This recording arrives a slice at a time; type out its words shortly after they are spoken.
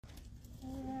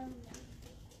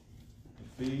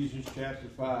Ephesians chapter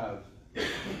 5.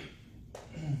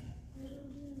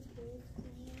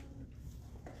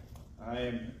 I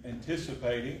am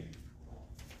anticipating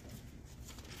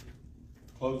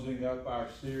closing up our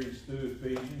series through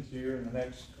Ephesians here in the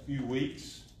next few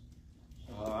weeks.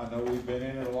 I know we've been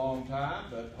in it a long time,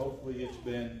 but hopefully it's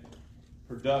been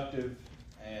productive,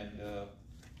 and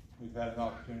we've had an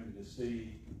opportunity to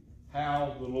see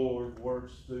how the Lord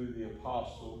works through the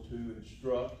apostle to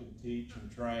instruct and teach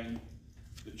and train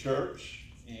the church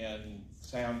in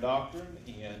sound doctrine,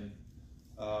 in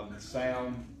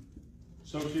sound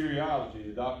soteriology,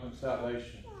 the doctrine of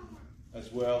salvation,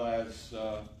 as well as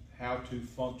how to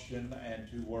function and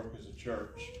to work as a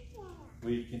church.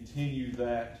 We continue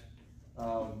that,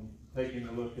 taking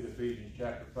a look at Ephesians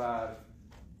chapter 5,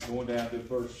 going down to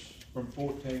verse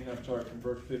 15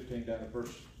 down to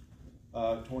verse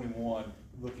 21,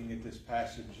 looking at this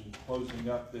passage and closing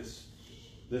up this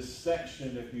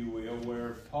section, if you will,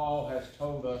 where Paul has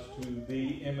told us to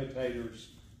be imitators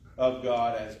of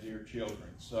God as dear children.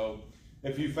 So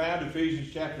if you found Ephesians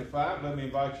chapter 5, let me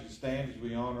invite you to stand as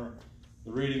we honor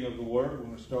the reading of the Word. We're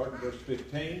going to start in verse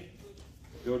 15,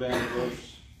 go down to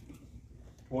verse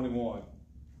 21.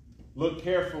 Look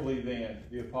carefully then,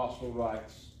 the apostle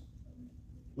writes,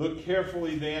 look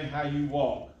carefully then how you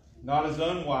walk, not as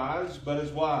unwise, but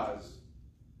as wise,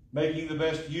 making the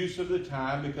best use of the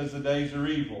time, because the days are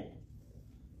evil.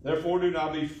 Therefore do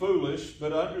not be foolish,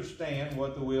 but understand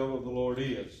what the will of the Lord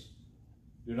is.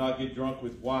 Do not get drunk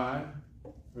with wine,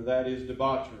 for that is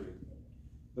debauchery,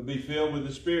 but be filled with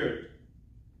the Spirit,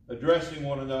 addressing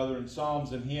one another in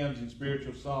psalms and hymns and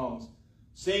spiritual songs,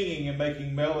 singing and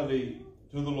making melody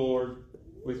to the Lord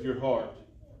with your heart,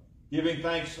 giving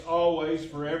thanks always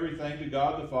for everything to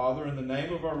God the Father in the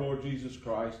name of our Lord Jesus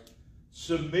Christ,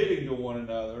 submitting to one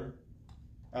another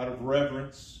out of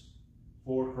reverence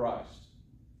for Christ.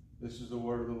 This is the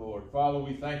word of the Lord. Father,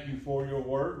 we thank you for your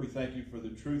word. We thank you for the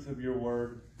truth of your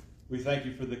word. We thank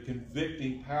you for the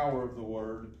convicting power of the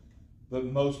word. But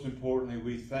most importantly,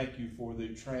 we thank you for the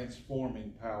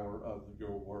transforming power of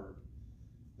your word.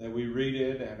 That we read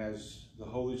it, and as the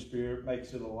Holy Spirit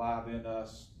makes it alive in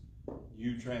us,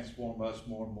 you transform us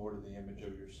more and more to the image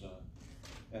of your Son.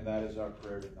 And that is our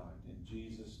prayer tonight. In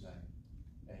Jesus'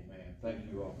 name, amen.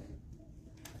 Thank you all.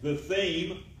 The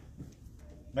theme,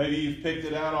 maybe you've picked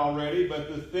it out already, but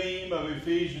the theme of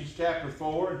Ephesians chapter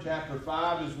 4 and chapter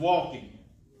 5 is walking.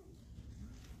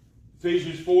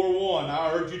 Ephesians 4:1,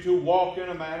 I urge you to walk in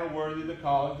a manner worthy of the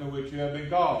calling to which you have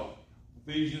been called.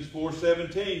 Ephesians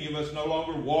 4:17, you must no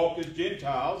longer walk as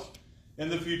Gentiles in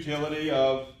the futility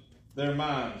of their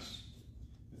minds.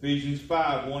 Ephesians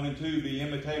 5:1 and 2, be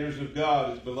imitators of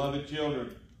God as beloved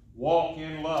children. Walk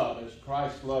in love as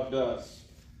Christ loved us.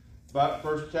 About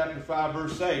chapter 5,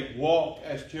 verse 8, walk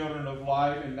as children of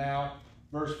light. And now,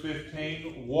 verse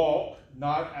 15, walk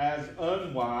not as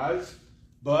unwise,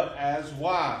 but as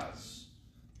wise.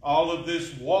 All of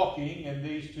this walking in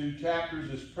these two chapters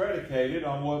is predicated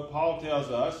on what Paul tells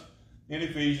us in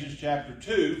Ephesians chapter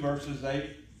 2, verses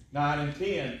 8, 9, and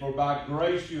 10. For by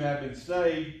grace you have been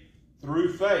saved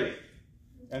through faith.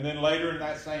 And then later in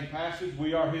that same passage,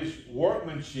 we are his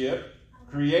workmanship,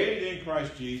 created in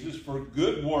Christ Jesus for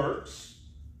good works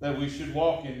that we should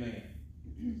walk in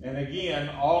them. And again,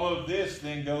 all of this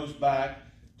then goes back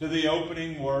to the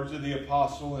opening words of the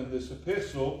apostle in this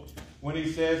epistle, when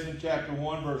he says in chapter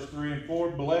 1, verse 3 and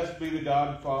 4, blessed be the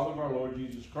God and Father of our Lord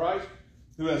Jesus Christ,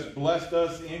 who has blessed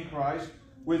us in Christ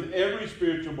with every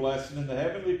spiritual blessing in the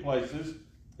heavenly places,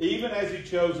 even as he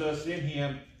chose us in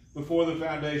him before the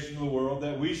foundation of the world,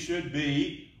 that we should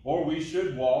be, or we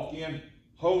should walk in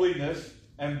holiness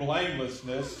and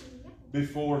blamelessness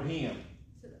before him.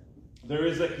 There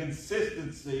is a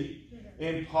consistency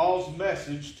in Paul's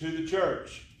message to the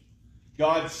church.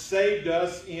 God saved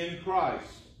us in Christ,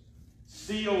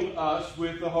 sealed us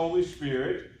with the Holy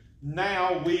Spirit.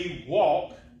 Now we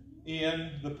walk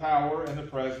in the power and the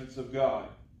presence of God.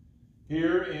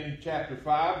 Here in chapter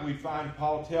 5, we find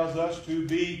Paul tells us to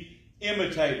be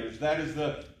imitators. That is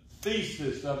the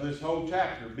thesis of this whole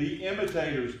chapter. Be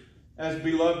imitators as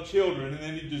beloved children. And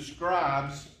then he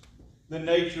describes the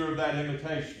nature of that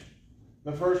imitation.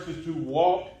 The first is to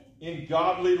walk in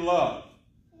godly love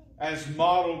as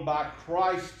modeled by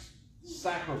Christ's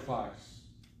sacrifice.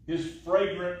 His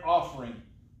fragrant offering,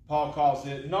 Paul calls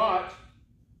it. Not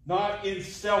in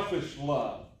selfish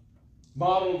love,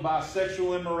 modeled by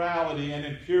sexual immorality and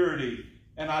impurity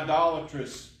and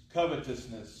idolatrous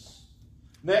covetousness.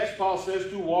 Next, Paul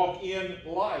says to walk in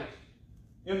light,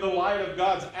 in the light of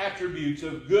God's attributes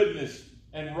of goodness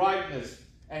and rightness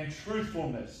and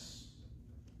truthfulness.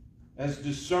 as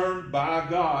discerned by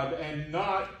God, and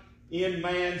not in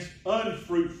man's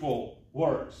unfruitful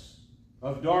works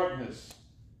of darkness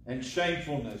and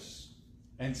shamefulness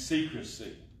and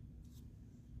secrecy.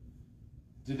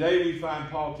 Today we find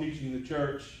Paul teaching the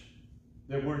church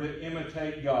that we're to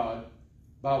imitate God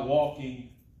by walking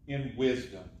in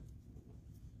wisdom.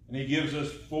 And he gives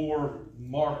us 4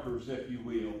 markers, if you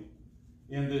will,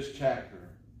 in this chapter.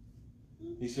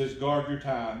 He says, guard your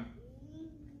time,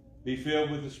 be filled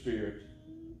with the Spirit,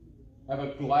 have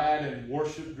a glad and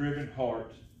worship-driven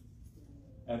heart,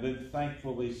 and then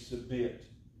thankfully submit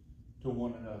to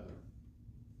one another.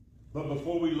 But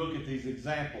before we look at these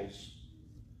examples,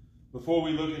 before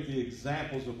we look at the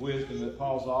examples of wisdom that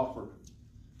Paul's offered,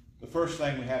 the first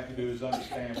thing we have to do is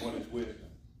understand what is wisdom.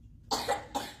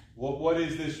 What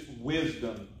is this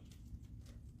wisdom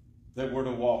that we're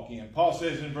to walk in? Paul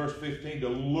says in verse 15 to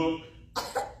look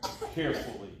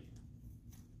carefully.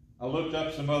 I looked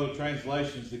up some other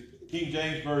translations. The King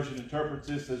James Version interprets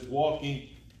this as walking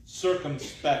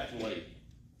circumspectly.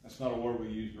 That's not a word we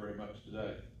use very much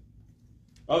today.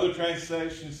 Other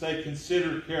translations say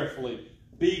consider carefully,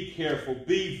 be careful,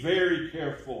 be very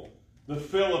careful. The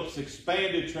Phillips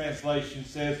Expanded Translation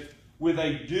says with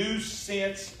a due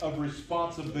sense of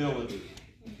responsibility.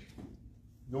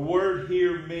 The word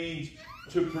here means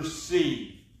to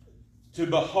perceive, to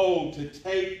behold, to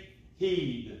take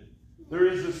heed. There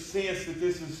is a sense that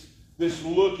this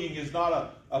looking is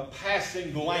not a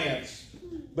passing glance,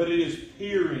 but it is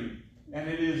peering and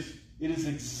it is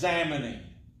examining.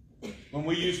 When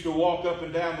we used to walk up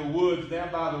and down the woods,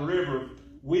 down by the river,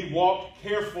 we walked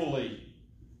carefully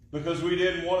because we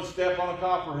didn't want to step on a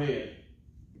copperhead.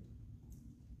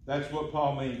 That's what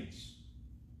Paul means.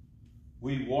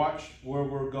 We watch where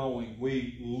we're going.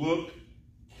 We look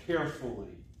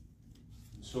carefully.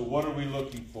 So what are we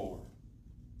looking for?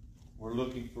 We're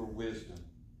looking for wisdom.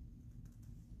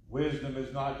 Wisdom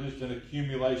is not just an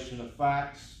accumulation of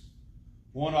facts.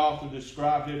 One author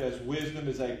described it as wisdom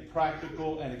is a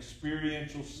practical and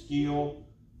experiential skill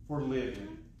for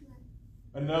living.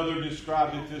 Another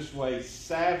described it this way: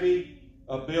 savvy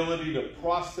ability to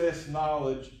process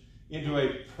knowledge into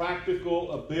a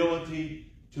practical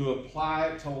ability to apply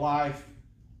it to life,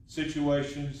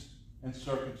 situations, and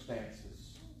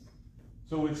circumstances.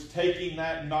 So it's taking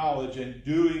that knowledge and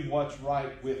doing what's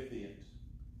right with it.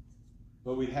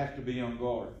 But we have to be on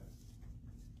guard.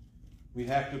 We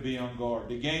have to be on guard.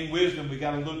 To gain wisdom, we've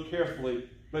got to look carefully.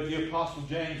 But the Apostle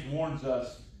James warns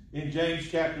us in James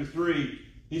chapter 3.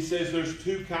 He says there's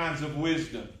 2 kinds of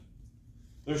wisdom.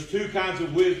 There's 2 kinds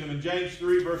of wisdom. In James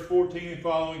 3, verse 14 and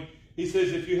following, he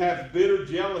says, if you have bitter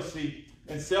jealousy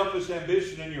and selfish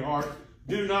ambition in your heart,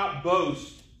 do not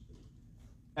boast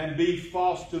and be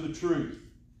false to the truth.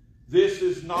 This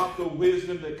is not the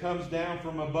wisdom that comes down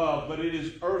from above, but it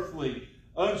is earthly,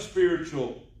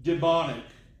 unspiritual, demonic.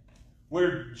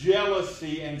 Where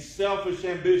jealousy and selfish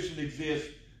ambition exist,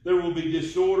 there will be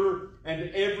disorder and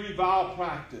every vile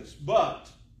practice. But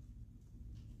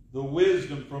the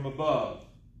wisdom from above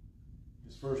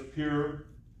is first pure,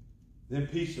 then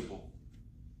peaceable,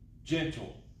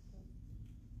 gentle,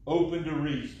 open to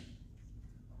reason,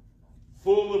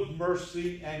 full of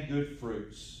mercy and good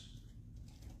fruits.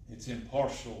 It's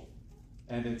impartial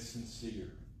and it's sincere.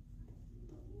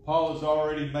 Paul has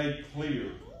already made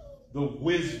clear the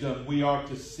wisdom we are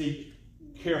to seek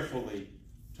carefully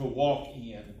to walk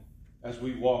in as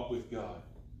we walk with God.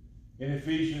 In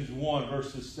Ephesians 1,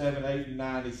 verses 7, 8, and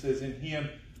 9, he says, in him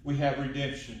we have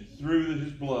redemption through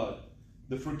his blood,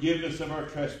 the forgiveness of our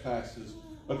trespasses,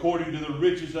 according to the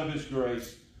riches of his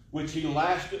grace, which he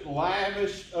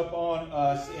lavished upon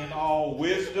us in all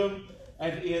wisdom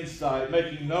and insight,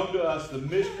 making known to us the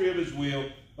mystery of his will,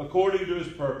 according to his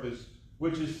purpose,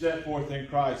 which is set forth in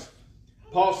Christ.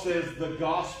 Paul says the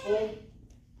gospel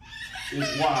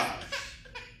is wise.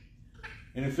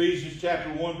 In Ephesians chapter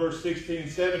 1, verse 16 and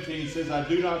 17, he says, I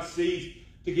do not cease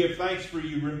to give thanks for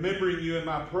you, remembering you in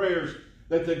my prayers,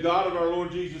 that the God of our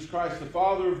Lord Jesus Christ, the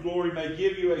Father of glory, may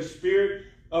give you a spirit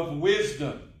of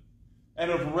wisdom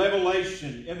and of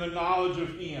revelation in the knowledge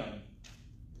of him.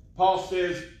 Paul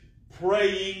says,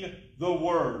 praying the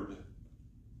word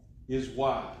is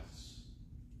wise.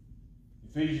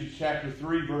 Ephesians chapter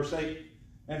 3, verse 8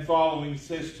 and following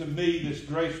says, to me this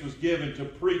grace was given to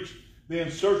preach the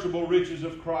unsearchable riches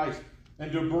of Christ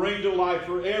and to bring to light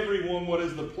for everyone what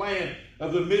is the plan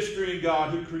of the mystery in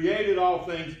God, who created all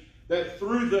things, that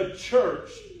through the church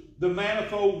the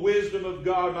manifold wisdom of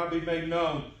God might be made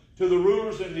known to the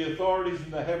rulers and the authorities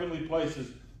in the heavenly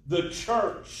places. The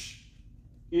church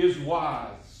is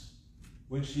wise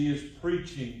when she is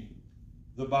preaching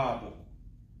the Bible.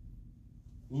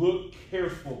 Look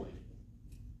carefully.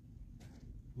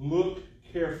 Look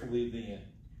carefully then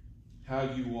how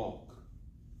you walk,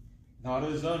 not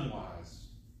as unwise,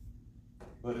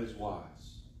 but as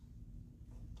wise.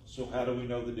 So how do we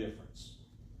know the difference?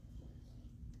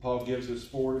 Paul gives us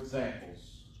 4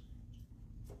 examples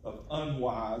of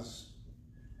unwise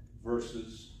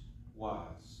versus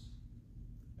wise.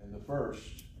 And the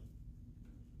first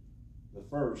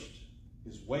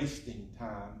is wasting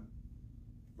time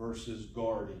versus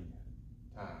guarding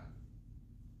time.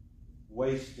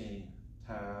 Wasting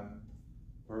time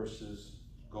versus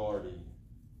guarding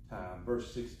time.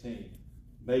 Verse 16,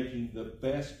 making the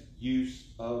best use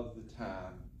of the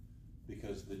time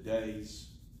because the days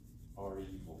are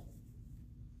evil.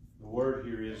 The word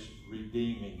here is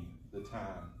redeeming the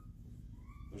time.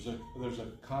 There's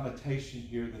a connotation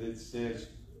here that it says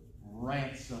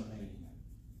ransoming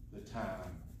the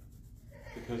time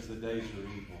because the days are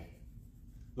evil.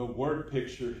 The word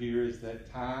picture here is that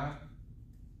time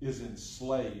is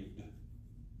enslaved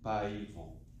by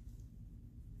evil.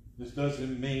 This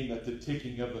doesn't mean that the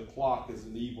ticking of the clock is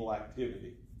an evil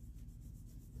activity.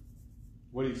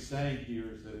 What he's saying here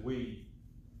is that we,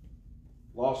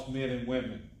 lost men and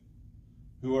women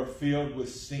who are filled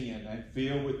with sin and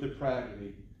filled with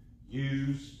depravity,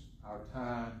 use our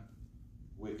time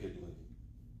wickedly.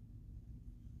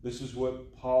 This is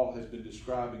what Paul has been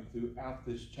describing throughout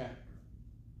this chapter.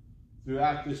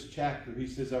 Throughout this chapter, he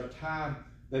says our time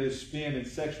that is spent in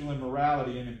sexual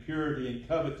immorality and impurity and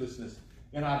covetousness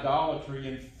and idolatry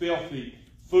and filthy,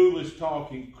 foolish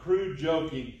talking, crude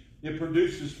joking, it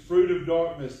produces fruit of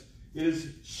darkness. It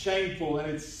is shameful and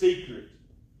it's secret.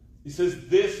 He says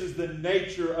this is the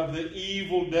nature of the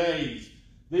evil days.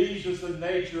 These is the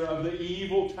nature of the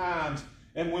evil times.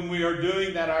 And when we are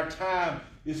doing that, our time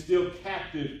is still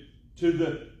captive to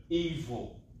the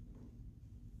evil.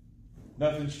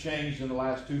 Nothing's changed in the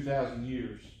last 2,000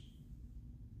 years.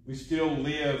 We still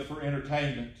live for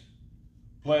entertainment,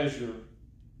 pleasure,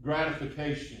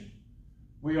 gratification.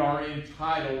 We are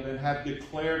entitled and have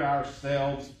declared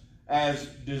ourselves as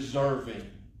deserving.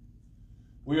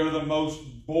 We are the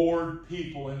most bored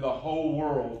people in the whole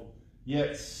world,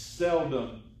 yet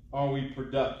seldom are we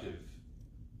productive,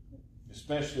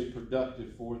 especially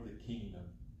productive for the kingdom.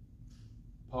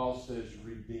 Paul says,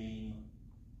 redeem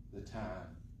the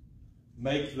time.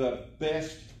 Make the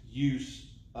best use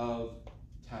of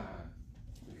time,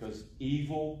 because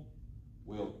evil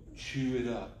will chew it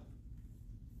up.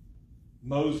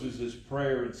 Moses'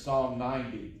 prayer in Psalm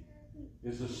 90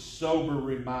 is a sober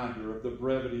reminder of the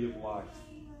brevity of life.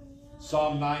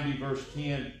 Psalm 90 verse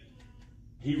 10,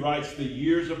 he writes, the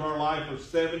years of our life are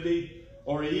 70,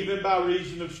 or even by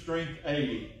reason of strength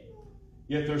 80.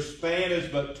 Yet their span is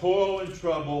but toil and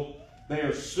trouble. They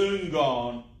are soon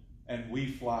gone, and we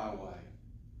fly away.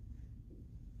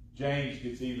 James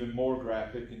gets even more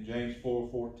graphic in James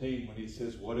 4:14 when he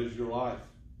says, what is your life?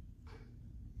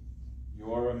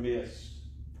 You are a mist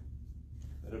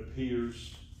that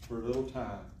appears for a little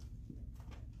time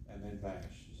and then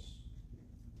vanishes.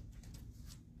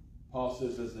 Paul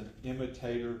says, as an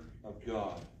imitator of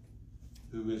God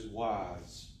who is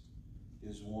wise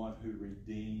is one who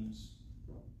redeems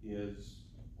his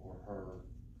or her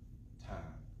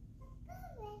time.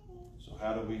 So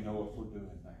how do we know if we're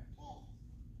doing that?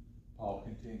 Paul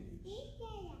continues.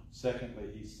 Secondly,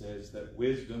 he says that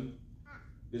wisdom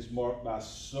is marked by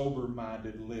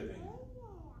sober-minded living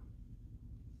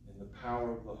in the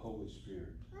power of the Holy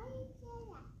Spirit.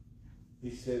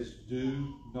 He says,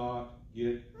 do not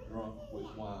get drunk with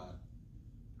wine,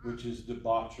 which is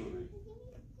debauchery,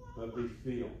 but be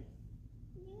filled.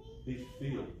 Be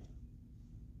filled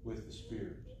with the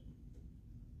Spirit.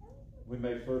 We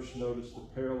may first notice the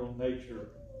parallel nature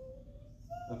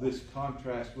of this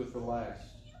contrast with the last.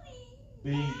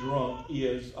 Being drunk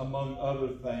is, among other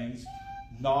things,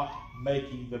 not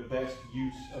making the best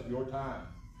use of your time.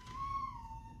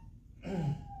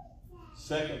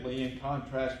 Secondly, in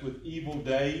contrast with evil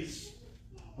days,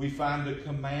 we find the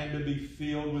command to be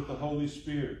filled with the Holy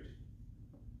Spirit.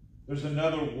 There's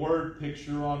another word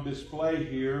picture on display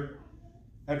here.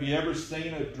 Have you ever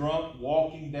seen a drunk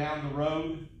walking down the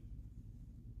road?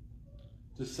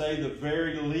 To say the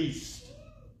very least,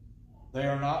 they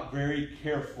are not very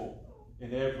careful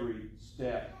in every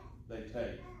step they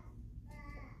take.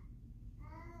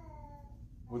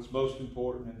 What's most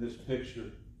important in this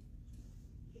picture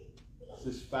is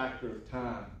this factor of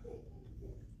time.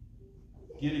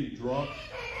 Getting drunk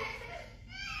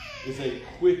is a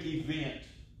quick event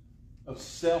of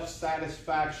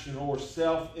self-satisfaction or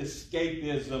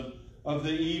self-escapism of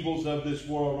the evils of this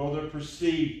world or the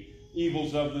perceived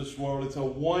evils of this world. It's a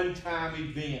one-time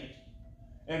event.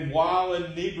 And while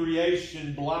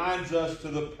inebriation blinds us to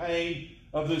the pain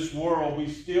of this world, we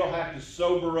still have to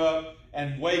sober up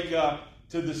and wake up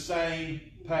to the same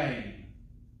pain.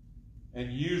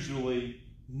 And usually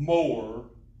more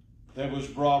that was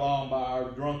brought on by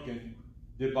our drunken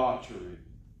debauchery.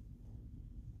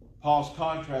 Paul's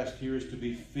contrast here is to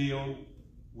be filled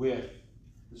with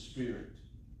the Spirit.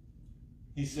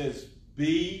 He says,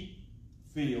 be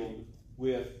filled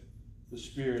with the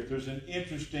Spirit. There's an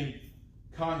interesting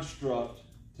construct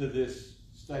to this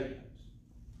statement.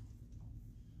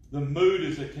 The mood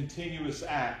is a continuous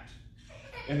act.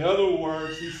 In other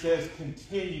words, he says,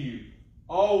 continue,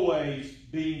 always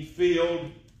being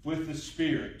filled with the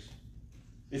Spirit.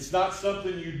 It's not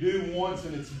something you do once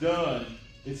and it's done.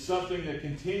 It's something that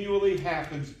continually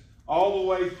happens all the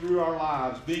way through our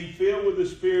lives. Being filled with the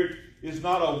Spirit is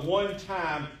not a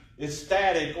one-time,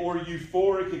 ecstatic, or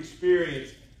euphoric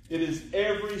experience. It is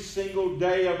every single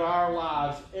day of our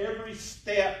lives, every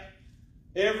step,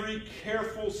 every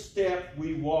careful step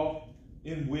we walk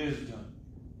in wisdom.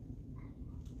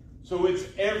 So it's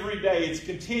every day. It's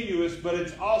continuous, but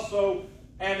it's also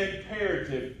an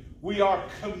imperative. We are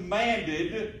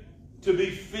commanded to be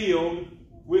filled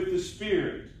with the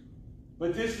Spirit.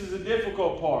 But this is the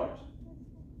difficult part.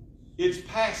 It's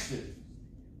passive.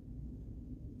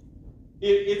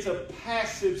 It's a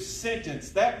passive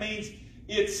sentence. That means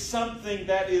it's something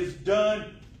that is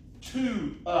done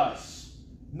to us,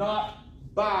 not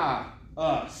by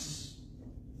us.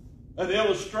 An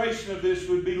illustration of this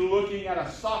would be looking at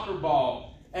a soccer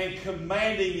ball and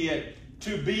commanding it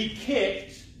to be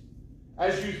kicked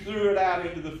as you threw it out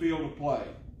into the field of play.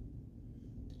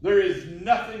 There is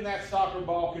nothing that soccer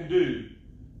ball can do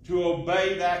to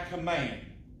obey that command.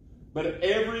 But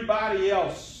everybody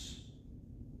else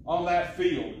on that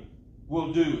field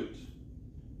will do it.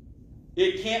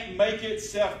 It can't make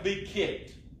itself be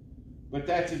kicked, but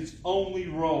that's its only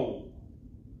role.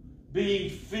 Being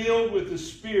filled with the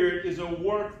Spirit is a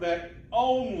work that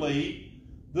only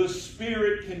the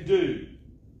Spirit can do.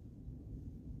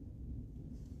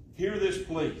 Hear this,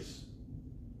 please.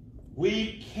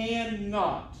 We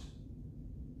cannot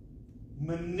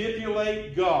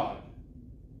manipulate God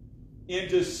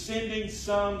into sending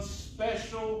some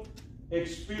special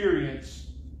experience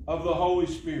of the Holy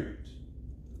Spirit.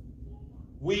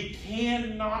 We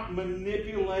cannot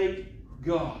manipulate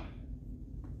God.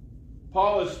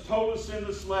 Paul has told us in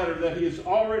this letter that he has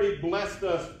already blessed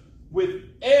us with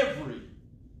every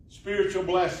spiritual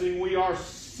blessing. We are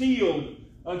sealed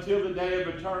until the day of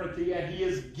eternity, and he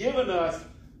has given us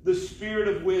the Spirit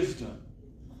of wisdom.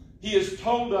 He has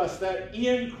told us that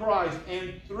in Christ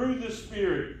and through the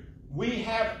Spirit, we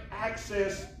have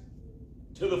access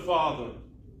to the Father.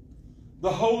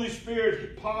 The Holy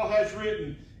Spirit, Paul has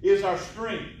written, is our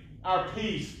strength, our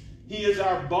peace. He is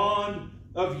our bond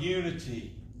of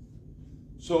unity.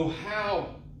 So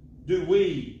how do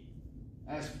we,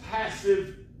 as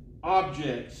passive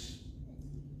objects,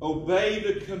 obey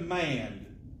the command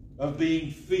of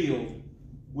being filled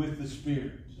with the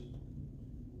Spirit?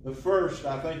 The first,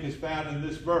 I think, is found in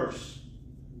this verse.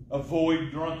 Avoid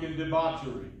drunken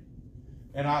debauchery.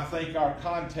 And I think our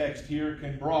context here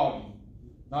can broaden,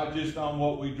 not just on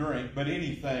what we drink, but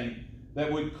anything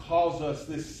that would cause us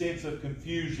this sense of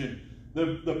confusion.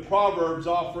 The Proverbs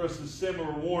offer us a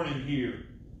similar warning here.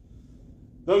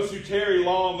 Those who tarry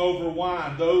long over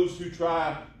wine, those who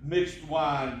try mixed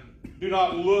wine, do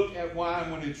not look at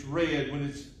wine when it's red,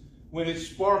 when it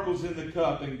sparkles in the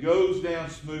cup and goes down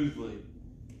smoothly.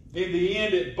 In the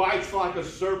end, it bites like a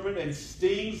serpent and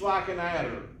stings like an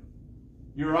adder.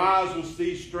 Your eyes will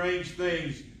see strange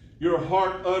things. Your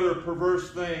heart utter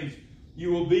perverse things.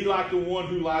 You will be like the one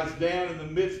who lies down in the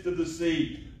midst of the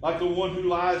sea, like the one who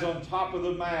lies on top of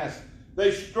the mast.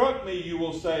 They struck me, you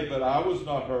will say, but I was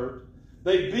not hurt.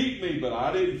 They beat me, but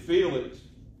I didn't feel it.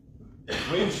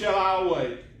 When shall I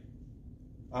awake?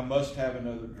 I must have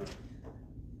another drink.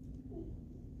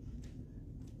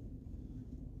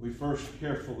 We first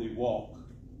carefully walk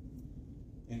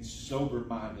in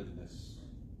sober-mindedness.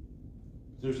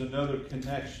 There's another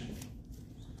connection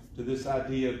to this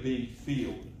idea of being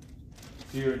filled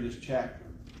here in this chapter.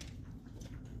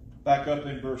 Back up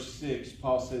in verse 6,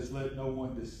 Paul says, let no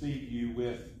one deceive you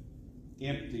with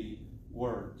empty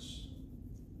words.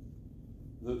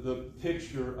 The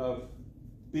picture of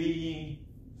being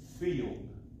filled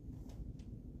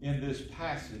in this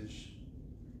passage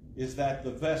is that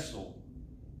the vessel,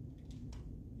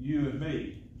 you and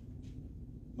me,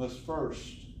 must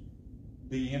first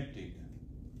be emptied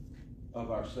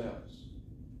of ourselves.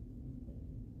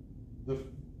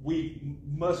 We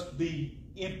must be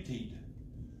emptied.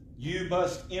 You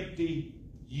must empty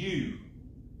you.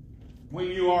 When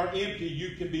you are empty,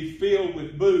 you can be filled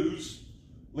with booze,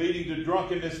 leading to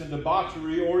drunkenness and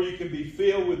debauchery, or you can be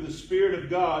filled with the Spirit of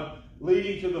God,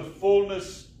 leading to the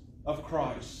fullness of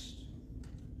Christ.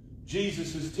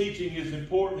 Jesus' teaching is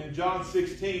important in John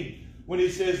 16 when he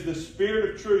says the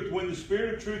Spirit of truth, when the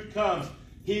Spirit of truth comes,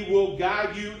 he will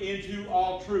guide you into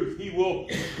all truth. He will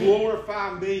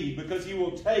glorify me because he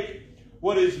will take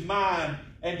what is mine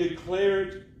and declare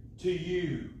it to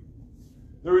you.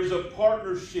 There is a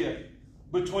partnership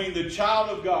between the child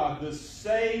of God, the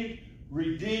saved,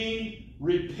 redeemed,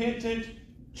 repentant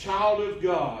child of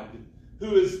God,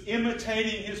 who is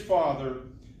imitating his Father,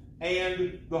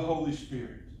 and the Holy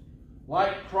Spirit.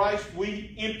 Like Christ,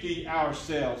 we empty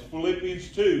ourselves. Philippians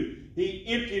 2, he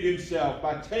emptied himself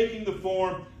by taking the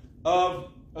form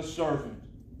of a servant,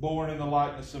 born in the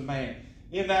likeness of man.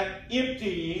 In that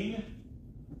emptying,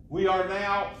 we are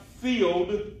now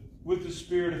filled with the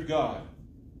Spirit of God,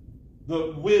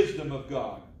 the wisdom of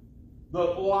God, the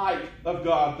light of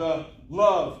God, the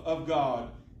love of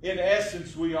God. In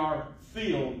essence, we are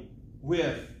filled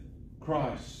with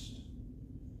Christ.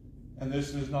 And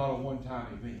this is not a one-time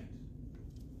event.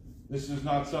 This is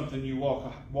not something you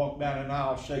walk down an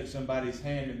aisle, shake somebody's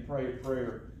hand and pray a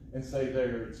prayer and say,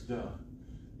 there, it's done.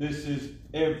 This is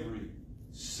every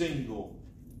single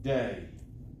day.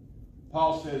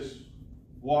 Paul says,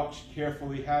 watch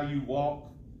carefully how you walk.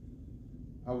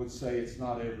 I would say it's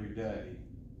not every day.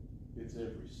 It's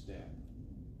every step.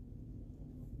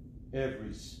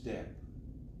 Every step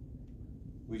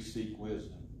we seek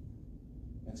wisdom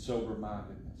and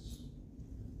sober-mindedness.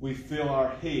 We fill our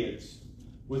heads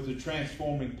with the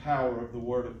transforming power of the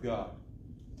Word of God.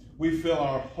 We fill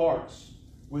our hearts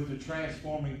with the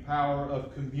transforming power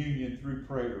of communion through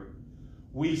prayer.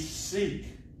 We seek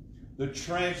the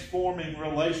transforming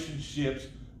relationships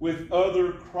with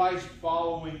other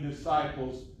Christ-following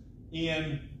disciples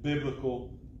in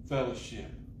biblical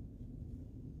fellowship.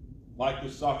 Like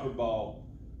the soccer ball,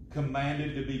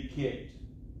 commanded to be kicked.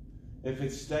 If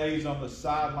it stays on the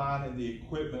sideline in the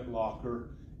equipment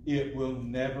locker, it will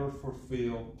never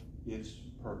fulfill its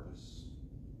purpose.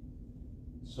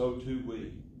 So too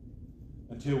we.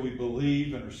 Until we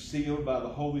believe and are sealed by the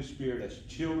Holy Spirit as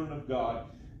children of God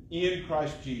in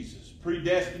Christ Jesus,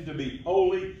 predestined to be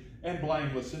holy and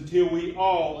blameless, until we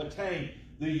all attain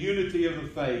the unity of the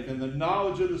faith and the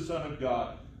knowledge of the Son of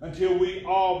God, until we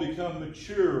all become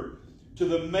mature to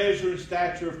the measure and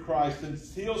stature of Christ,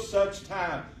 until such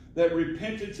time that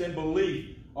repentance and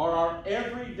belief are our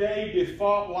everyday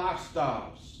default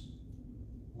lifestyles,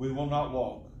 we will not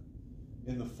walk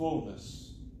in the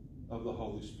fullness of the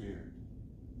Holy Spirit.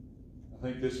 I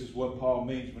think this is what Paul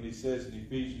means when he says in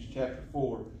Ephesians chapter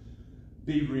 4,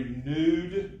 be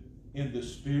renewed in the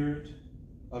spirit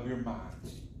of your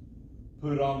minds.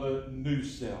 Put on the new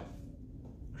self,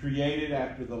 created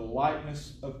after the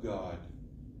likeness of God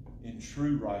in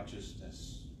true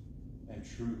righteousness and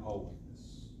true holiness.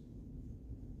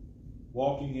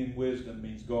 Walking in wisdom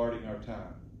means guarding our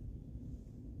time.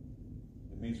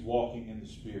 It means walking in the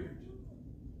Spirit,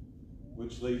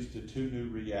 which leads to two new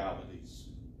realities.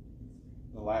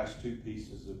 The last two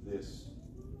pieces of this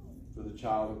for the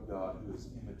child of God who is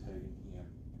imitating Him.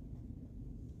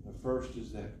 The first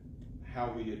is that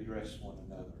how we address one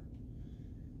another.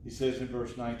 He says in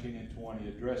verse 19 and 20,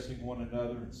 addressing one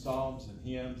another in psalms and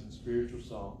hymns and spiritual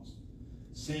songs,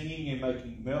 singing and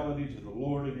making melody to the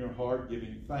Lord in your heart,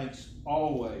 giving thanks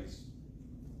always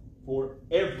for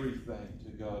everything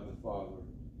to God the Father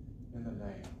in the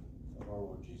name of our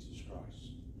Lord Jesus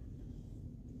Christ.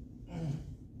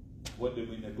 What did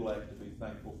we neglect to be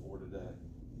thankful for today?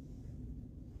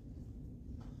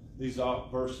 These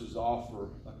verses offer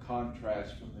a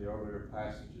contrast from the earlier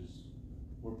passages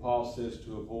where Paul says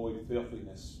to avoid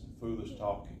filthiness and foolish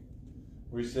talking,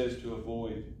 where he says to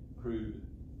avoid crude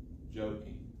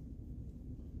joking.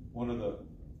 One of the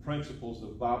principles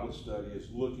of Bible study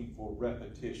is looking for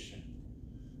repetition.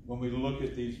 When we look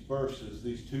at these verses,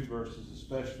 these two verses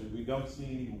especially, we don't see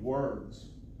any words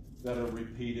that are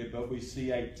repeated, but we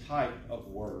see a type of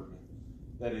word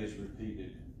that is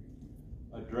repeated.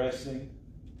 Addressing,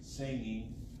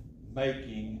 singing,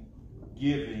 making,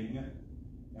 giving,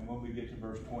 and when we get to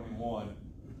verse 21,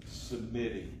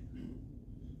 submitting.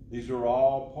 These are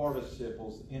all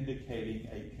participles indicating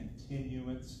a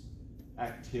continuance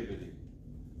activity.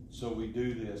 So we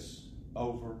do this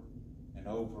over and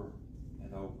over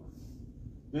and over.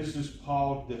 This is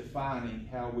Paul defining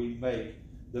how we make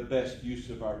the best use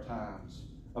of our times,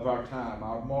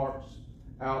 our marks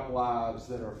out lives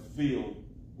that are filled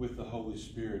with the Holy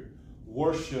Spirit.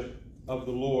 Worship of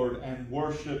the Lord, and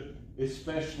worship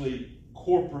especially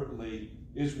corporately,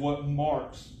 is what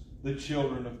marks the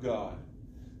children of God.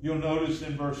 You'll notice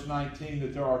in verse 19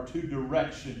 that there are two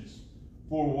directions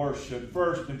for worship.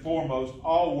 First and foremost,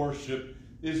 all worship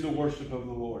is the worship of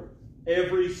the Lord.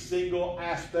 Every single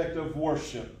aspect of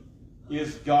worship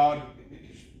is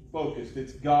God-focused.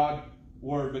 It's God's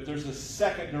Word. But there's a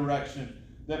second direction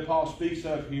that Paul speaks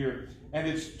of here, and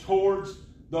it's towards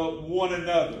the one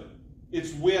another.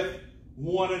 It's with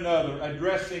one another,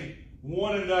 addressing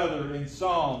one another in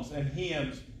psalms and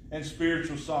hymns and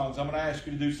spiritual songs. I'm going to ask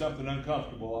you to do something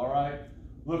uncomfortable, all right?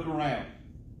 Look around.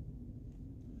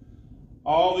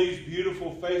 All these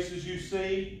beautiful faces you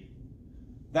see,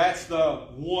 that's the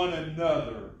one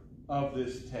another of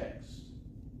this text.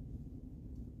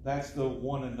 That's the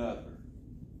one another.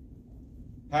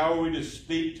 How are we to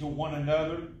speak to one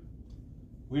another?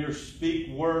 We are to speak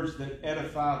words that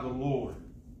edify the Lord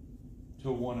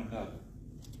to one another.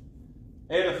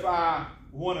 Edify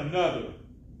one another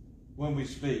when we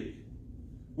speak.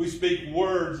 We speak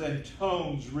words and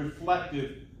tones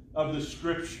reflective of the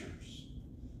Scriptures.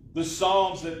 The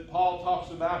Psalms that Paul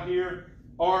talks about here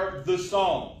are the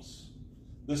Psalms,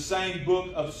 the same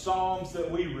book of Psalms that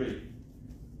we read.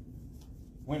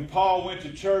 When Paul went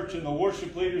to church and the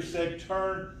worship leader said,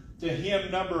 turn to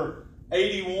hymn number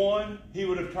 81, he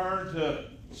would have turned to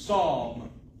Psalm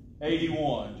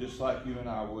 81, just like you and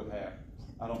I would have.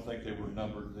 I don't think they were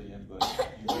numbered then, but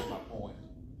you get my point.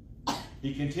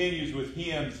 He continues with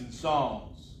hymns and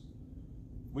songs.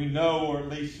 We know, or at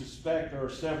least suspect, there are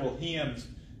several hymns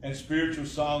and spiritual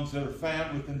songs that are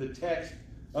found within the text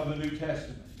of the New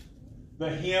Testament. The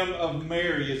hymn of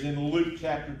Mary is in Luke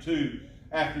chapter 2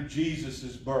 after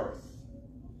Jesus' birth.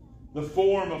 The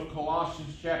form of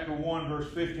Colossians chapter 1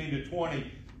 verse 15 to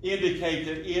 20 indicate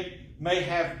that it may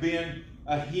have been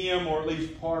a hymn or at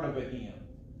least part of a hymn.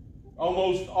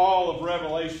 Almost all of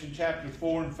Revelation chapter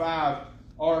 4 and 5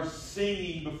 are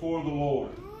singing before the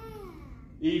Lord.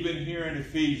 Even here in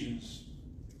Ephesians,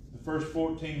 the first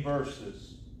 14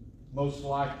 verses most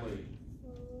likely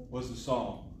was a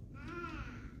song.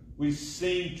 We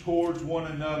sing towards one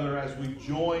another as we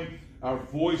join our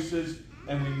voices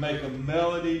and we make a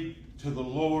melody to the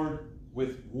Lord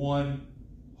with one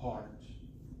heart.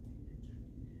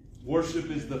 Worship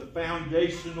is the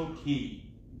foundational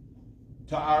key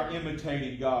to our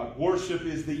imitating God. Worship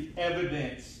is the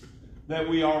evidence that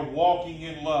we are walking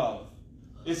in love.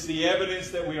 It's the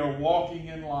evidence that we are walking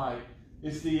in light.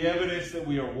 It's the evidence that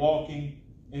we are walking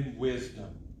in wisdom.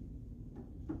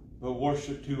 But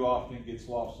worship too often gets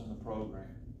lost in the program.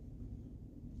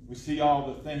 We see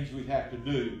all the things we have to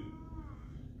do,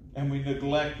 and we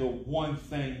neglect the one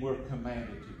thing we're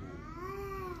commanded to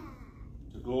do: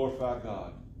 to glorify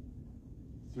God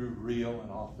through real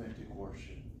and authentic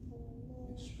worship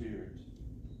in spirit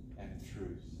and in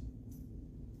truth.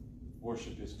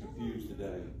 Worship is confused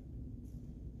today,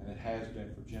 and it has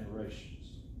been for generations.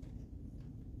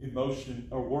 Emotion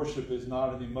or worship is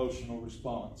not an emotional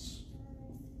response.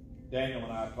 Daniel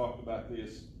and I have talked about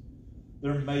this.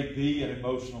 There may be an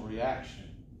emotional reaction,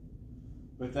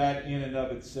 but that in and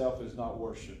of itself is not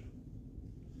worship.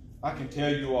 I can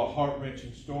tell you a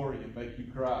heart-wrenching story and make you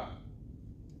cry.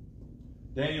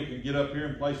 Daniel can get up here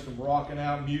and play some rocking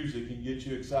out music and get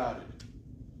you excited.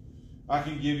 I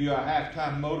can give you a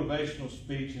halftime motivational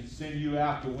speech and send you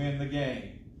out to win the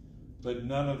game. But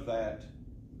none of that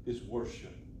is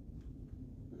worship.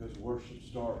 Because worship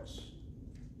starts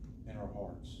in our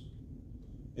hearts.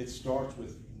 It starts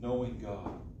with knowing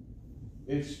God.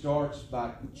 It starts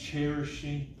by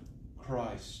cherishing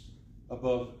Christ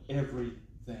above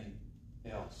everything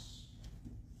else.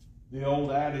 The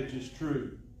old adage is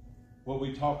true. What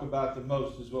we talk about the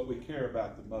most is what we care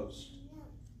about the most.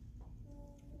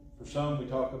 For some, we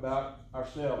talk about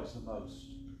ourselves the most.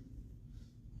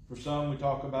 For some, we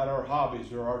talk about our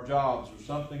hobbies or our jobs or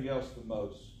something else the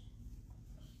most.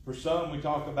 For some, we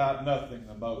talk about nothing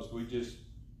the most. We just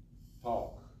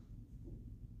talk.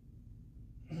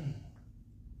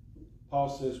 Paul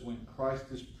says when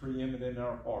Christ is preeminent in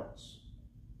our hearts,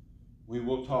 we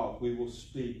will talk, we will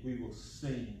speak, we will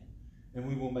sing, and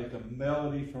we will make a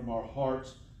melody from our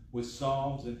hearts with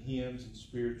psalms and hymns and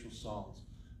spiritual songs.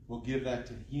 We'll give that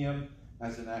to Him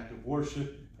as an act of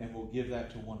worship, and we'll give that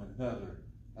to one another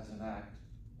as an act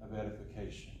of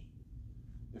edification.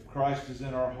 If Christ is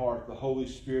in our heart, the Holy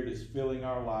Spirit is filling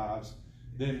our lives,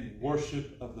 then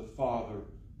worship of the Father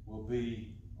will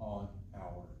be on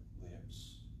our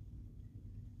lips.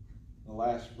 The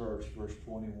last verse, verse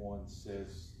 21,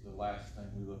 says the last thing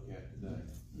we look at today.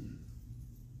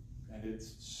 And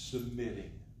it's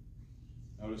submitting.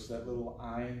 Notice that little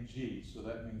ing, so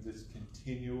that means it's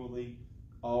continually,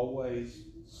 always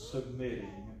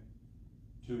submitting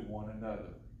to one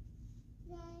another.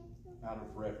 out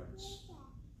of reverence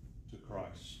to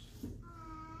Christ.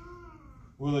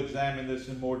 We'll examine this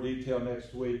in more detail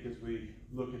next week as we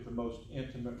look at the most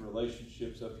intimate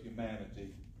relationships of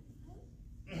humanity,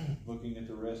 looking at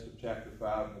the rest of chapter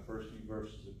 5 and the first few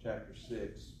verses of chapter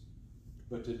 6.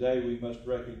 But today we must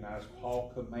recognize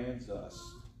Paul commands us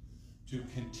to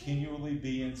continually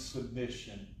be in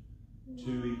submission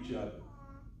to each other.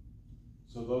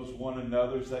 So those one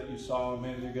another's that you saw a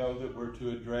minute ago that we're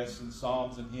to address in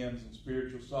psalms and hymns and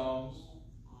spiritual songs,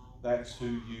 that's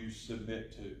who you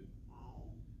submit to.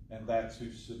 And that's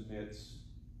who submits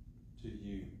to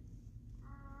you.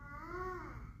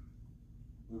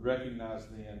 We recognize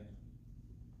then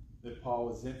that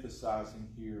Paul is emphasizing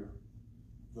here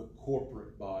the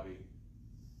corporate body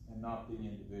and not the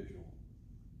individual.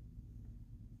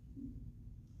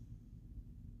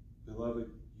 Beloved,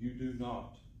 you do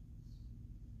not,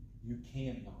 you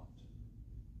cannot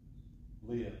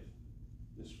live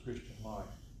this Christian life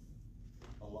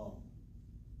alone.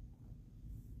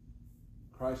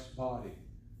 Christ's body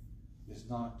is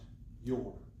not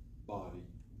your body.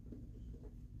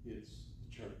 It's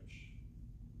the church.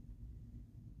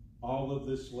 All of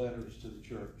this letter is to the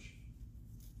church,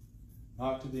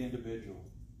 not to the individual.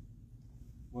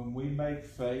 When we make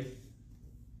faith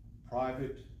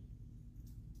private,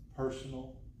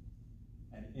 personal,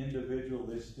 and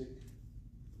individualistic,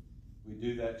 we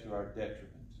do that to our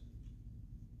detriment.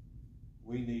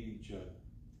 We need each other.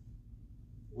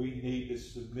 We need to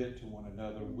submit to one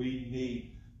another. We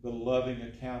need the loving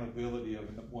accountability of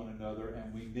one another,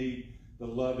 and we need the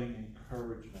loving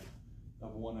encouragement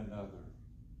of one another.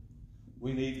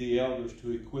 We need the elders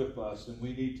to equip us, and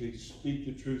we need to speak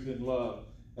the truth in love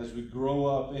as we grow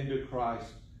up into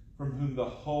Christ, from whom the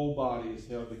whole body is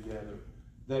held together.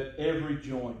 That every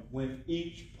joint, when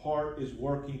each part is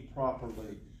working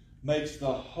properly, makes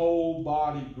the whole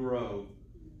body grow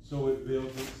so it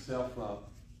builds itself up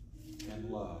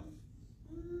in love.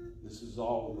 This is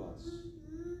all of us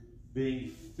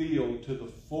being filled to the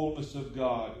fullness of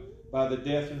God by the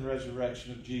death and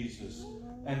resurrection of Jesus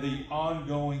and the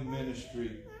ongoing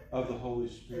ministry of the Holy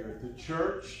Spirit. The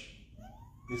church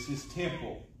is His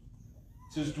temple.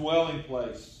 It's His dwelling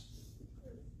place.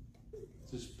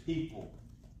 It's His people.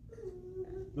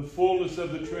 The fullness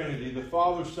of the Trinity, the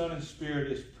Father, Son, and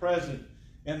Spirit, is present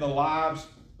in the lives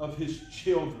of His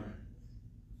children.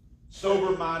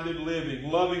 Sober-minded living,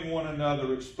 loving one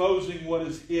another, exposing what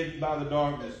is hidden by the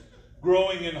darkness,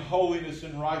 growing in holiness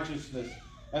and righteousness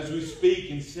as we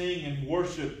speak and sing and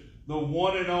worship the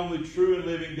one and only true and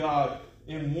living God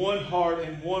in one heart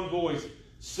and one voice,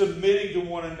 submitting to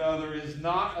one another is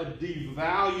not a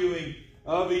devaluing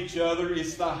of each other.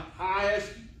 It's the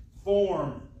highest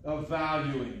form of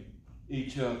valuing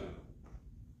each other.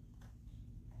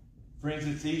 Friends,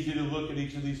 it's easy to look at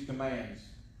each of these commands.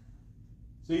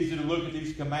 It's easy to look at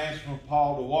these commands from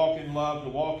Paul, to walk in love, to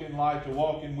walk in light, to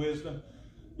walk in wisdom,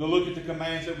 to look at the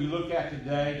commands that we look at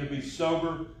today, to be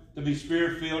sober, to be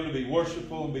spirit-filled, to be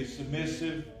worshipful, and be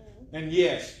submissive. And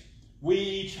yes, we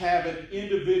each have an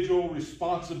individual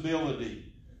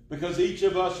responsibility because each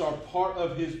of us are part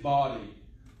of His body.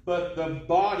 But the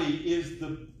body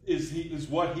is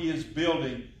what He is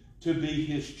building to be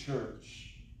His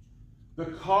church. The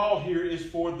call here is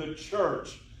for the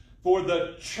church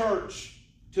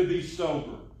to be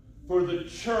sober, for the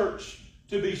church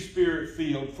to be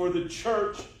spirit-filled, for the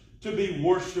church to be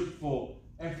worshipful,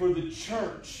 and for the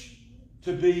church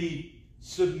to be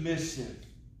submissive.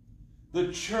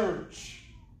 The church.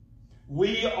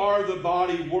 We are the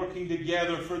body working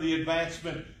together for the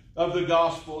advancement of the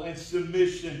gospel, and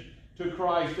submission to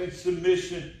Christ and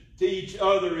submission to each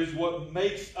other is what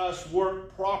makes us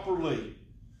work properly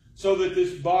so that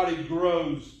this body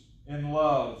grows in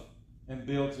love and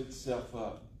builds itself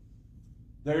up.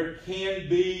 There can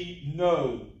be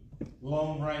no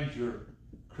Lone Ranger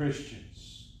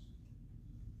Christians.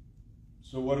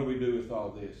 So what do we do with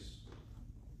all this?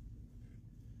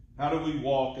 How do we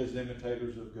walk as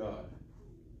imitators of God?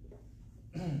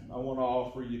 I want to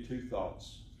offer you two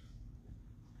thoughts.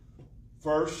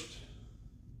 First,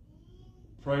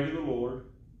 pray to the Lord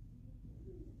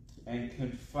and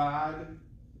confide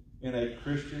in a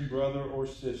Christian brother or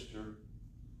sister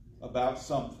about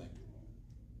something.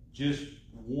 Just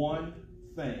one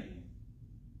thing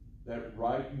that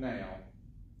right now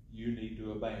you need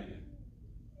to abandon.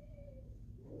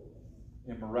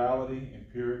 Immorality,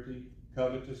 impurity,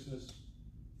 covetousness,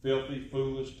 filthy,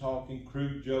 foolish talking,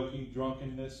 crude joking,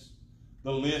 drunkenness.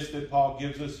 The list that Paul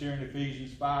gives us here in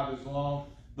Ephesians 5 is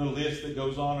long. The list that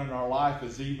goes on in our life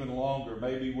is even longer.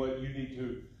 Maybe what you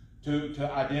need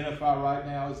to identify right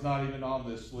now is not even on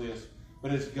this list.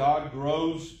 But as God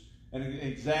grows and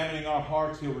examining our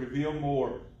hearts, He'll reveal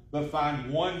more. But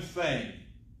find one thing.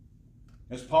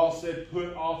 As Paul said,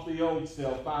 put off the old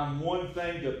self. Find one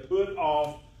thing to put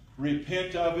off,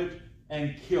 repent of it,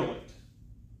 and kill it.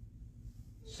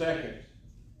 Second,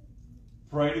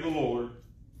 pray to the Lord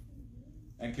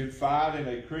and confide in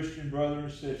a Christian brother or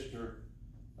sister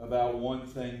about one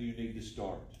thing you need to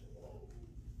start.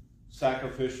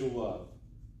 Sacrificial love.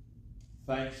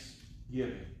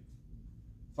 Thanksgiving.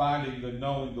 Finding the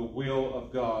knowing the will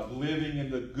of God. Living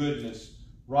in the goodness,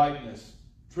 rightness,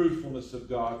 truthfulness of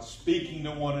God. Speaking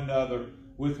to one another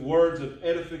with words of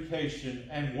edification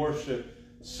and worship.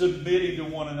 Submitting to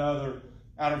one another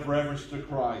out of reverence to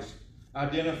Christ.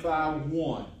 Identify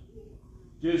one.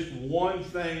 Just one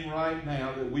thing right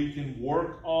now that we can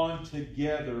work on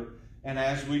together. And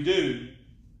as we do,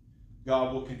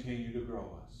 God will continue to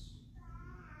grow us.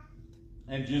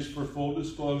 And just for full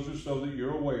disclosure, so that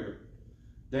you're aware,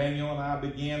 Daniel and I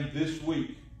began this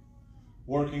week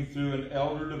working through an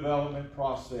elder development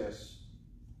process.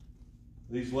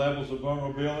 These levels of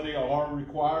vulnerability are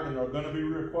required and are going to be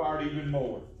required even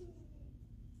more.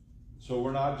 So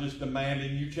we're not just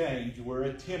demanding you change. We're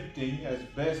attempting as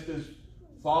best as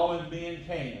fallen men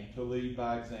can to lead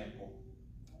by example.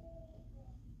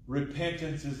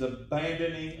 Repentance is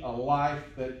abandoning a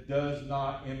life that does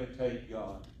not imitate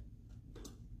God.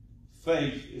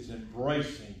 Faith is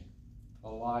embracing a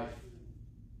life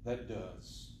that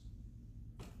does.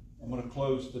 I'm going to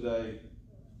close today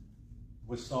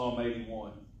with Psalm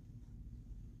 81.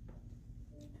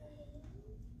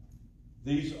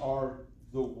 These are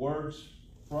the words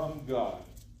from God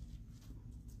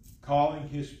calling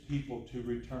His people to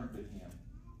return to Him,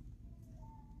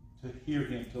 to hear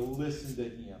Him, to listen to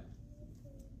Him,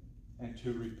 and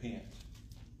to repent.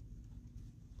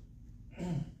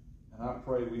 And I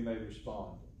pray we may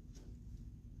respond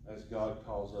as God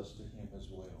calls us to Him as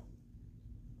well.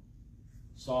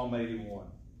 Psalm 81.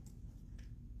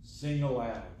 Sing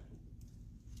aloud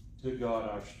to God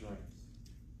our strength.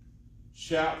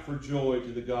 Shout for joy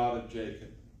to the God of Jacob.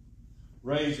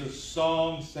 Raise a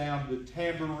song, sound the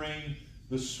tambourine,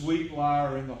 the sweet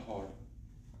lyre, and the harp.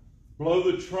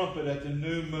 Blow the trumpet at the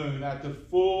new moon, at the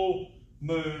full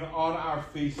moon on our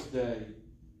feast day.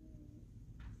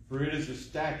 For it is a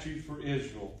statute for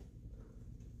Israel,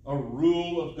 a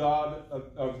rule of God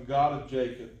of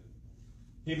Jacob.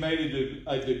 He made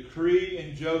a decree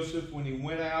in Joseph when he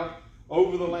went out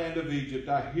over the land of Egypt.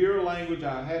 I hear a language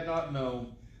I had not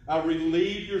known. I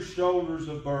relieved your shoulders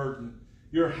of burden.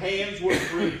 Your hands were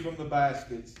freed from the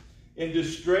baskets. In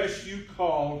distress you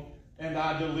called, and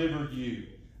I delivered you.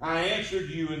 I answered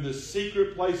you in the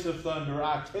secret place of thunder.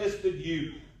 I tested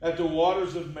you at the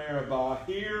waters of Meribah.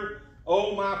 Hear,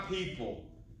 O my people,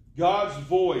 God's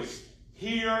voice.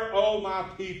 Hear, O my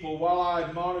people, while I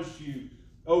admonish you.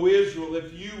 O Israel,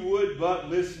 if you would but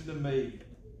listen to me.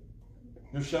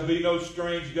 There shall be no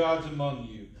strange gods among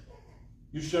you.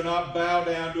 You shall not bow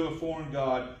down to a foreign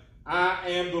god. I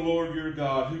am the Lord your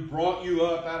God, who brought you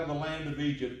up out of the land of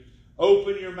Egypt.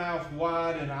 Open your mouth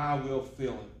wide, and I will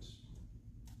fill it.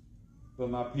 But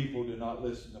my people did not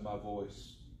listen to my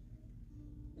voice.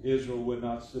 Israel would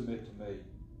not submit to me.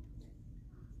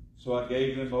 So I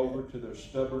gave them over to their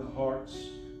stubborn hearts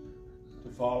to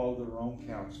follow their own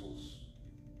counsels.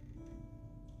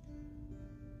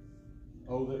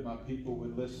 Oh, that my people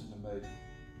would listen to me.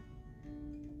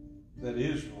 That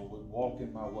Israel would walk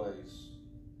in my ways.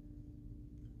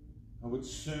 I would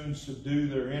soon subdue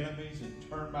their enemies and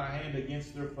turn my hand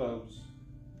against their foes.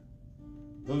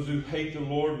 Those who hate the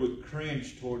Lord would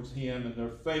cringe towards Him, and their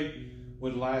fate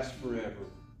would last forever.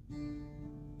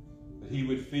 But He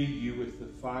would feed you with the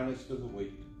finest of the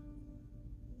wheat.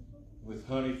 With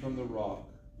honey from the rock,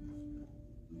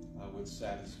 I would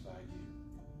satisfy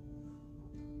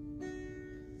you.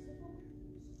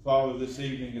 Father, this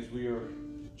evening as we are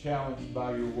challenged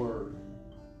by your word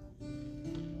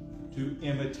to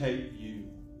imitate you,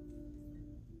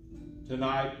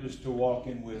 tonight just to walk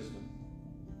in wisdom,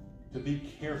 to be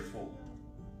careful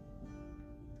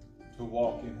to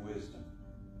walk in wisdom.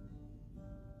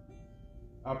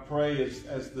 I pray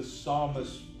as the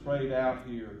psalmist prayed out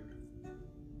here,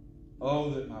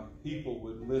 oh, that my people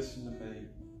would listen to me,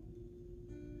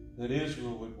 that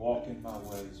Israel would walk in my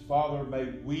ways. Father, may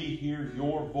we hear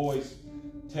your voice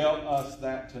tell us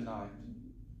that tonight.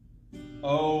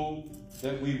 Oh,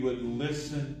 that we would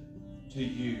listen to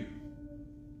you.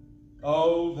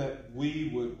 Oh, that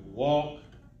we would walk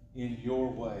in your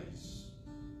ways.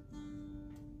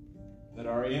 That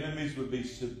our enemies would be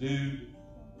subdued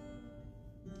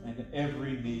and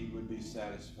every need would be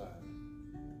satisfied.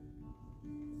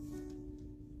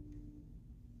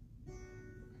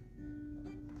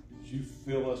 you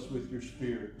fill us with your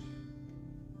Spirit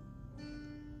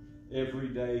every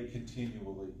day,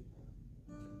 continually.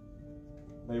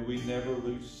 May we never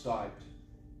lose sight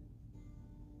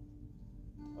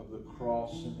of the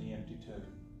cross and the empty tomb.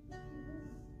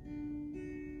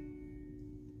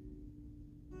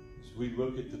 As we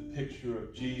look at the picture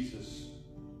of Jesus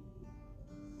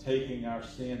taking our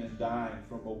sin and dying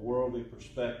from a worldly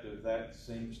perspective, that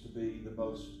seems to be the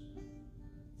most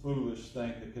foolish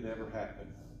thing that could ever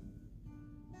happen.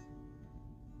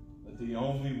 That the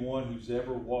only one who's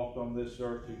ever walked on this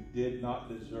earth who did not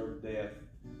deserve death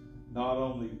not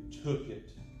only took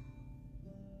it,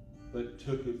 but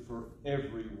took it for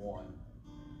everyone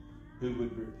who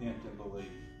would repent and believe.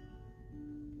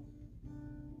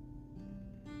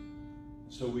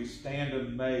 So we stand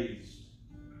amazed.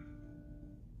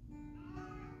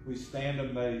 We stand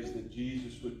amazed that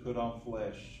Jesus would put on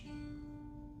flesh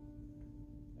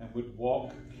and would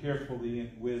walk carefully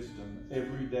in wisdom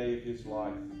every day of his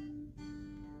life.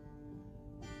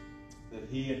 That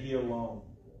he and he alone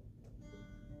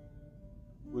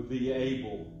would be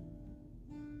able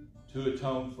to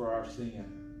atone for our sin.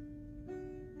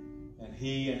 And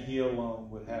he alone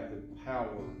would have the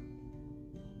power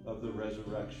of the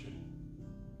resurrection.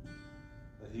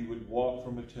 That he would walk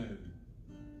from a tomb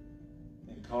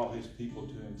and call his people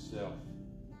to himself.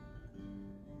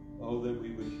 Oh, that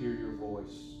we would hear your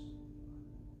voice.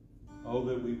 Oh,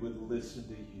 that we would listen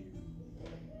to you.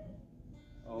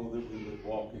 Oh, that we would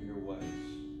walk in your ways.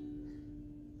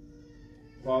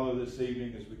 Father, this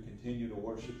evening as we continue to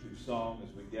worship through song,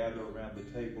 as we gather around the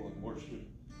table and worship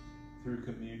through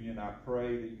communion, I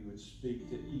pray that you would speak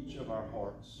to each of our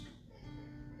hearts.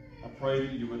 I pray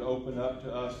that you would open up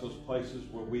to us those places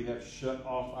where we have shut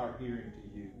off our hearing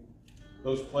to you.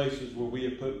 Those places where we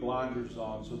have put blinders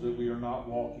on so that we are not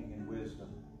walking in wisdom.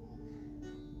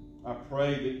 I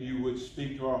pray that you would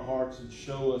speak to our hearts and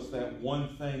show us that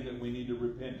one thing that we need to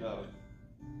repent of.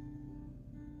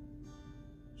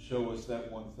 Show us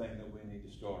that one thing that we need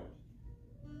to start.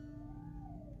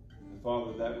 And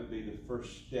Father, that would be the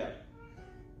first step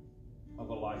of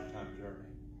a lifetime journey.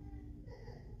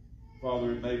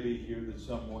 Father, it may be here that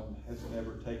someone has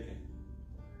never taken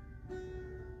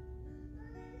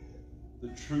the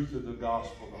truth of the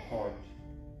gospel to heart.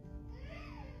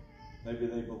 Maybe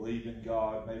they believe in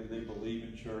God. Maybe they believe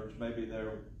in church. Maybe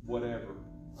they're whatever.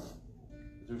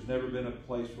 But there's never been a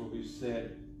place where we've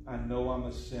said, I know I'm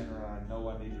a sinner. I know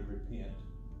I need to repent.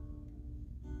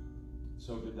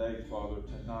 So today, Father,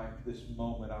 tonight, this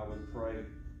moment, I would pray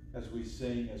as we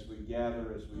sing, as we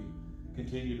gather, as we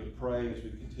continue to pray, as we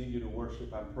continue to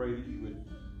worship, I pray that you would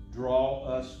draw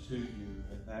us to you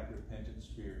in that repentant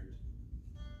spirit.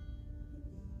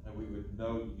 And we would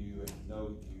know you and know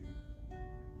you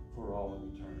for all of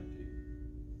eternity.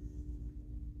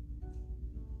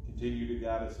 Continue to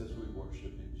guide us as we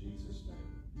worship in Jesus'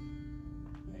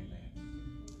 name.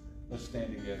 Amen. Let's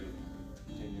stand together and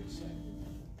continue.